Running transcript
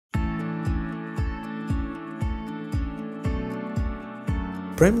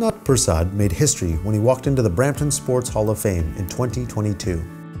Praimnauth Persaud made history when he walked into the Brampton Sports Hall of Fame in 2022.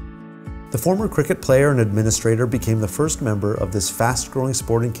 The former cricket player and administrator became the first member of this fast-growing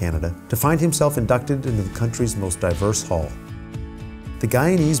sport in Canada to find himself inducted into the country's most diverse hall. The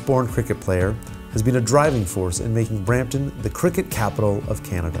Guyanese-born cricket player has been a driving force in making Brampton the cricket capital of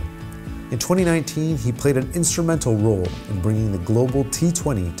Canada. In 2019, he played an instrumental role in bringing the global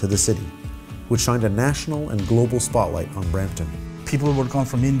T20 to the city, which shined a national and global spotlight on Brampton. People would come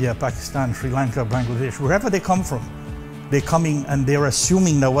from India, Pakistan, Sri Lanka, Bangladesh, wherever they come from. They're coming and they're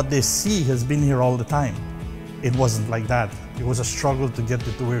assuming that what they see has been here all the time. It wasn't like that. It was a struggle to get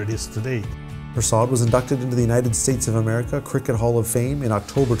it to where it is today. Persaud was inducted into the United States of America Cricket Hall of Fame in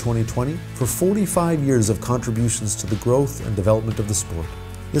October 2020 for 45 years of contributions to the growth and development of the sport.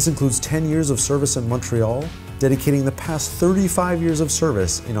 This includes 10 years of service in Montreal, dedicating the past 35 years of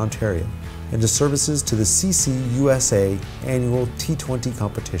service in Ontario, and to services to the CCUSA annual T20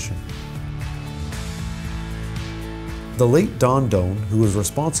 competition. The late Don Doan, who was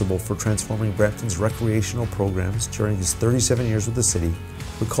responsible for transforming Brampton's recreational programs during his 37 years with the city,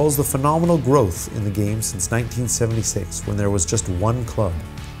 recalls the phenomenal growth in the game since 1976, when there was just one club.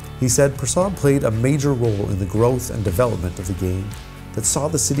 He said Persaud played a major role in the growth and development of the game that saw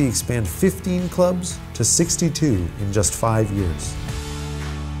the city expand 15 clubs to 62 in just 5 years.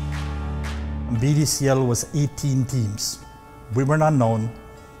 BDCL was 18 teams. We were not known,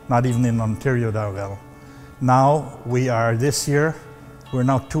 not even in Ontario that well. Now we are, this year, we're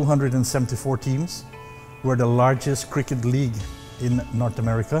now 274 teams. We're the largest cricket league in North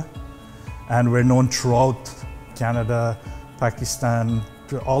America, and we're known throughout Canada, Pakistan,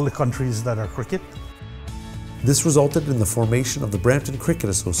 to all the countries that are cricket. This resulted in the formation of the Brampton Cricket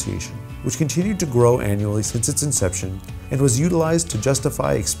Association, which continued to grow annually since its inception and was utilized to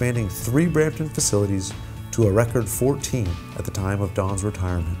justify expanding 3 Brampton facilities to a record 14 at the time of Don's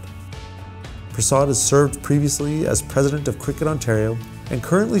retirement. Persaud has served previously as President of Cricket Ontario and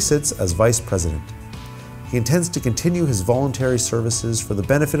currently sits as Vice President. He intends to continue his voluntary services for the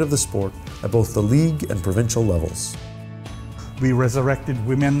benefit of the sport at both the league and provincial levels. We resurrected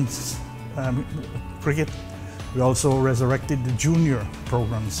women's cricket. We also resurrected the junior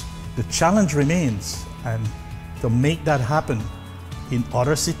programs. The challenge remains, and to make that happen in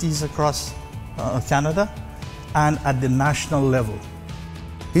other cities across Canada and at the national level.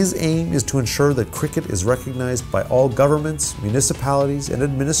 His aim is to ensure that cricket is recognized by all governments, municipalities, and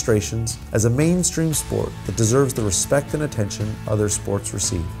administrations as a mainstream sport that deserves the respect and attention other sports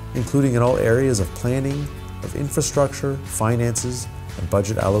receive, including in all areas of planning, of infrastructure, finances, and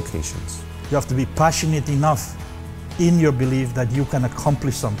budget allocations. You have to be passionate enough in your belief that you can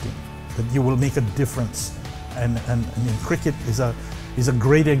accomplish something, that you will make a difference. And cricket is a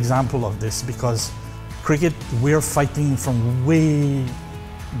great example of this, because cricket, we're fighting from way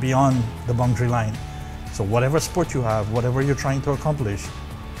beyond the boundary line. So whatever sport you have, whatever you're trying to accomplish,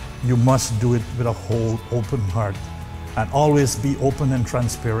 you must do it with a whole open heart, and always be open and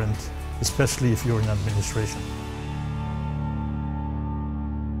transparent, especially if you're in administration.